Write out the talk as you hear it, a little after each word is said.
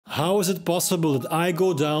how is it possible that I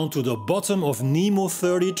go down to the bottom of Nemo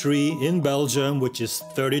 33 in Belgium, which is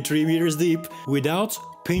 33 meters deep, without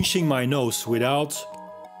pinching my nose, without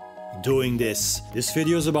doing this? This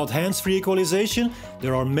video is about hands-free equalization.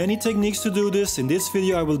 There are many techniques to do this. In this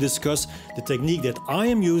video I will discuss the technique that I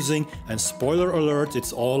am using, and spoiler alert,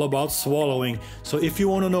 it's all about swallowing. So if you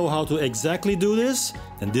want to know how to exactly do this,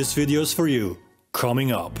 then this video is for you.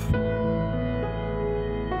 Coming up.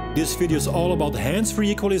 This video is all about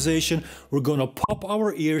hands-free equalization. We're gonna pop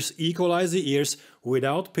our ears, equalize the ears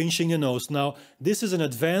without pinching the nose. Now, this is an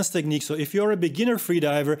advanced technique, so if you're a beginner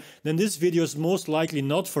freediver, then this video is most likely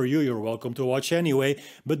not for you. You're welcome to watch anyway,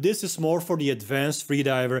 but this is more for the advanced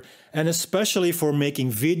freediver, and especially for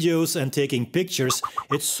making videos and taking pictures.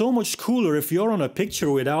 It's so much cooler if you're on a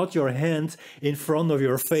picture without your hand in front of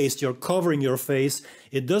your face. You're covering your face.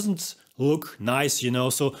 It doesn't look nice, you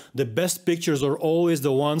know, so the best pictures are always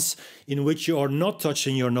the ones in which you are not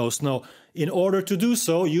touching your nose. Now, in order to do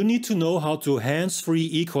so, you need to know how to hands-free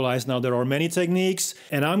equalize. Now, there are many techniques,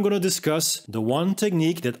 and I'm going to discuss the one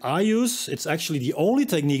technique that I use. It's actually the only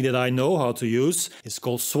technique that I know how to use. It's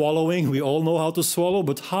called swallowing. We all know how to swallow,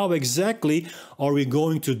 but how exactly are we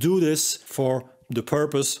going to do this for the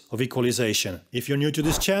purpose of equalization? If you're new to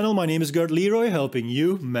this channel, my name is Gert Leroy, helping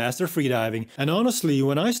you master freediving. And honestly,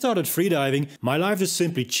 when I started freediving, my life just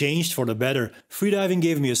simply changed for the better. Freediving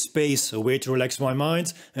gave me a space, a way to relax my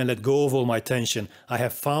mind and let go of all my tension. I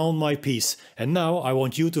have found my peace, and now I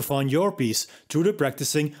want you to find your peace through the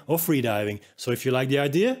practicing of freediving. So if you like the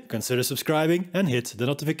idea, consider subscribing and hit the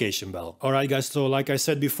notification bell. Alright guys, so like I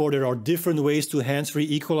said before, there are different ways to hands-free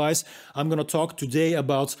equalize. I'm gonna talk today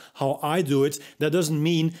about how I do it. That doesn't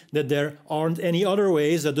mean that there aren't any other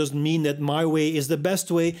ways. That doesn't mean that my way is the best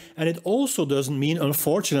way. And it also doesn't mean,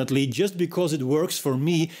 unfortunately, just because it works for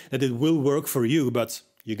me, that it will work for you. But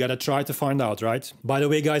you gotta try to find out, right? By the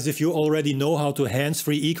way, guys, if you already know how to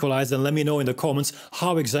hands-free equalize, then let me know in the comments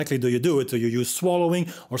how exactly do you do it. Do you use swallowing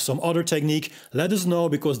or some other technique? Let us know,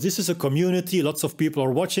 because this is a community. Lots of people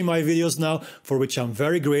are watching my videos now, for which I'm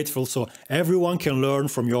very grateful. So everyone can learn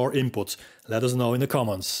from your input. Let us know in the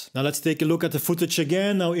comments. Now let's take a look at the footage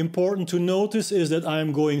again. Now, important to notice is that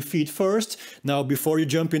I'm going feet first. Now, before you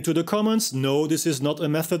jump into the comments, no, this is not a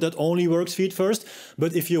method that only works feet first.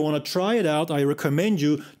 But if you want to try it out, I recommend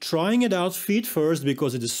you trying it out feet first,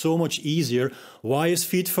 because it is so much easier. Why is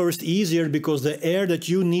feet first easier? Because the air that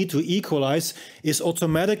you need to equalize is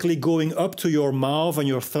automatically going up to your mouth and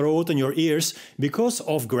your throat and your ears because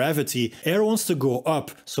of gravity. Air wants to go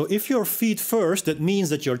up. So if you're feet first, that means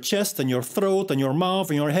that your chest and your throat and your mouth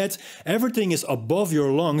and your head, everything is above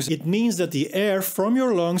your lungs. It means that the air from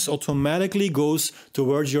your lungs automatically goes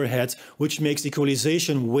towards your head, which makes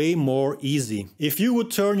equalization way more easy. If you would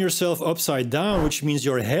turn yourself upside down, which means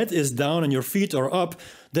your head is down and your feet are up,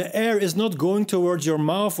 the air is not going towards your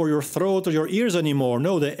mouth or your throat or your ears anymore.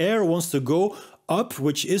 No, the air wants to go up,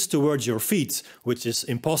 which is towards your feet, which is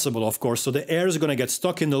impossible, of course. So the air is going to get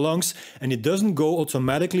stuck in the lungs, and it doesn't go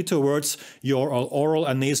automatically towards your oral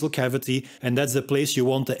and nasal cavity, and that's the place you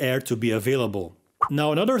want the air to be available.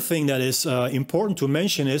 Now, another thing that is important to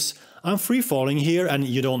mention is I'm free falling here, and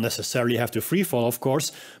you don't necessarily have to free fall, of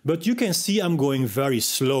course, but you can see I'm going very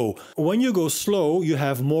slow. When you go slow, you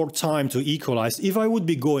have more time to equalize. If I would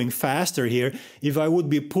be going faster here, if I would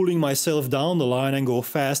be pulling myself down the line and go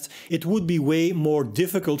fast, it would be way more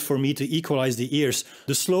difficult for me to equalize the ears.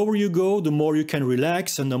 The slower you go, the more you can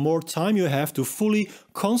relax, and the more time you have to fully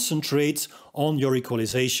concentrate on your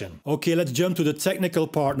equalization. Okay, let's jump to the technical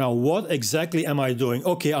part now. What exactly am I doing?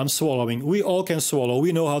 Okay, I'm swallowing. We all can swallow.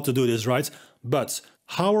 We know how to do this, right? But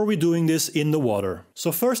how are we doing this in the water?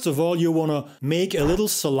 So first of all, you want to make a little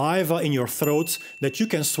saliva in your throat that you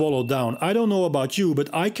can swallow down. I don't know about you,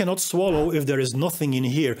 but I cannot swallow if there is nothing in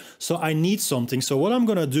here. So I need something. So what I'm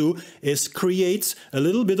going to do is create a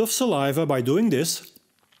little bit of saliva by doing this.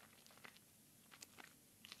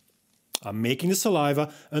 I'm making the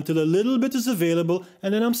saliva until a little bit is available,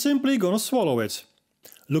 and then I'm simply going to swallow it.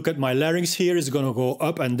 Look at my larynx here, is going to go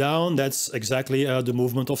up and down. That's exactly the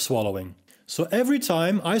movement of swallowing. So every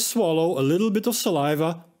time I swallow a little bit of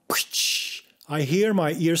saliva, I hear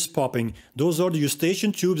my ears popping. Those are the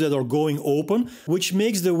eustachian tubes that are going open, which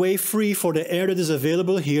makes the way free for the air that is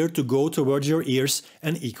available here to go towards your ears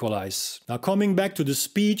and equalize. Now, coming back to the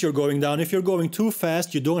speed you're going down, if you're going too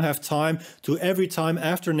fast, you don't have time to, every time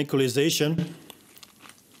after an equalization,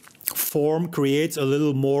 create a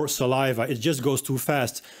little more saliva. It just goes too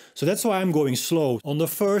fast. So that's why I'm going slow. On the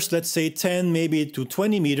first, let's say 10, maybe to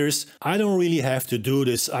 20 meters, I don't really have to do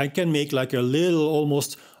this. I can make like a little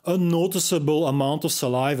almost a noticeable amount of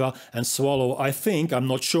saliva and swallow. I think, I'm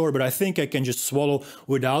not sure, but I think I can just swallow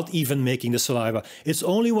without even making the saliva. It's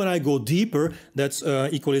only when I go deeper that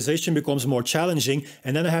equalization becomes more challenging,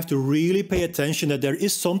 and then I have to really pay attention that there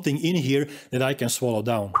is something in here that I can swallow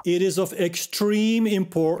down. It is of extreme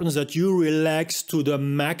importance that you relax to the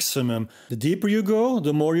maximum. The deeper you go,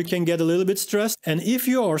 the more you can get a little bit stressed, and if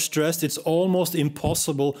you are stressed, it's almost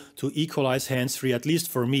impossible to equalize hands-free, at least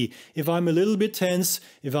for me. If I'm a little bit tense,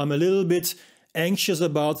 if I'm a little bit anxious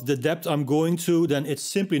about the depth I'm going to, then it's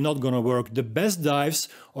simply not going to work. The best dives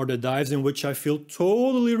are the dives in which I feel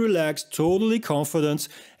totally relaxed, totally confident,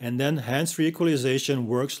 and then hands-free equalization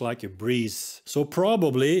works like a breeze. So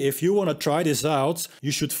probably, if you want to try this out,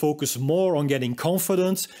 you should focus more on getting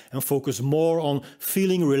confident and focus more on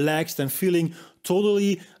feeling relaxed and feeling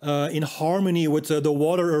totally in harmony with the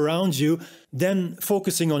water around you, then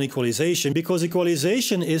focusing on equalization, because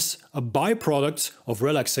equalization is a byproduct of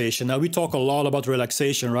relaxation. Now, we talk a lot about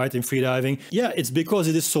relaxation, right, in freediving. Yeah, it's because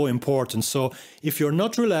it is so important. So if you're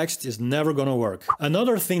not relaxed, it's never going to work.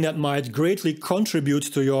 Another thing that might greatly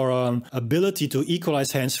contribute to your ability to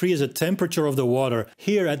equalize hands-free is the temperature of the water.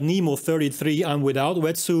 Here at Nemo 33, I'm without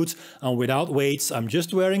wetsuits, I'm without weights, I'm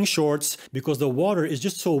just wearing shorts because the water is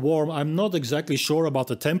just so warm. I'm not exactly sure about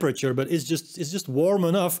the temperature, but it's just warm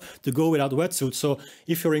enough to go without wetsuit. So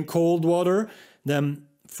if you're in cold water, then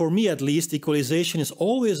for me at least, equalization is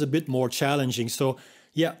always a bit more challenging. So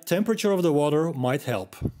yeah, temperature of the water might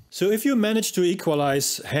help. So if you manage to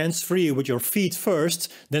equalize hands-free with your feet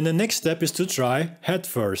first, then the next step is to try head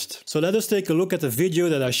first. So let us take a look at a video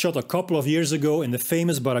that I shot a couple of years ago in the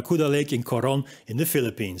famous Barracuda Lake in Coron in the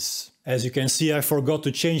Philippines. As you can see, I forgot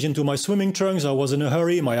to change into my swimming trunks. I was in a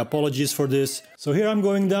hurry. My apologies for this. So here I'm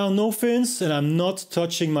going down, no fins, and I'm not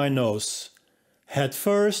touching my nose. Head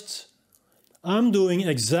first. I'm doing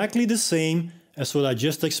exactly the same as what I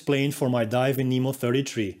just explained for my dive in Nemo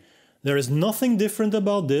 33. There is nothing different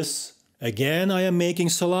about this. Again, I am making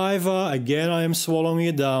saliva. Again, I am swallowing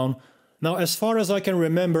it down. Now, as far as I can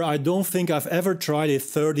remember, I don't think I've ever tried a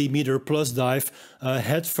 30-meter plus dive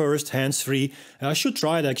head first, hands-free. I should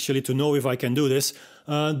try it actually to know if I can do this.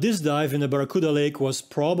 This dive in the Barracuda Lake was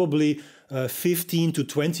probably 15 to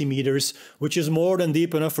 20 meters, which is more than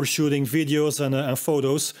deep enough for shooting videos and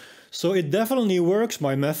photos. So it definitely works,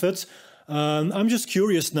 my method. I'm just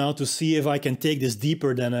curious now to see if I can take this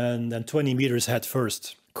deeper than 20 meters head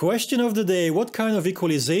first. Question of the day: what kind of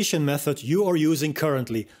equalization method you are using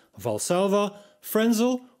currently? Valsalva,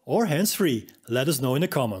 Frenzel, or hands-free? Let us know in the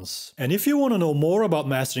comments. And if you want to know more about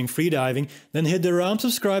mastering freediving, then hit the round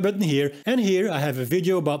subscribe button here. And here I have a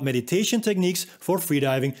video about meditation techniques for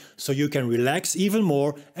freediving, so you can relax even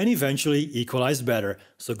more and eventually equalize better.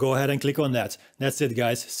 So go ahead and click on that. That's it,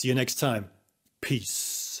 guys. See you next time.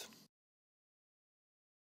 Peace.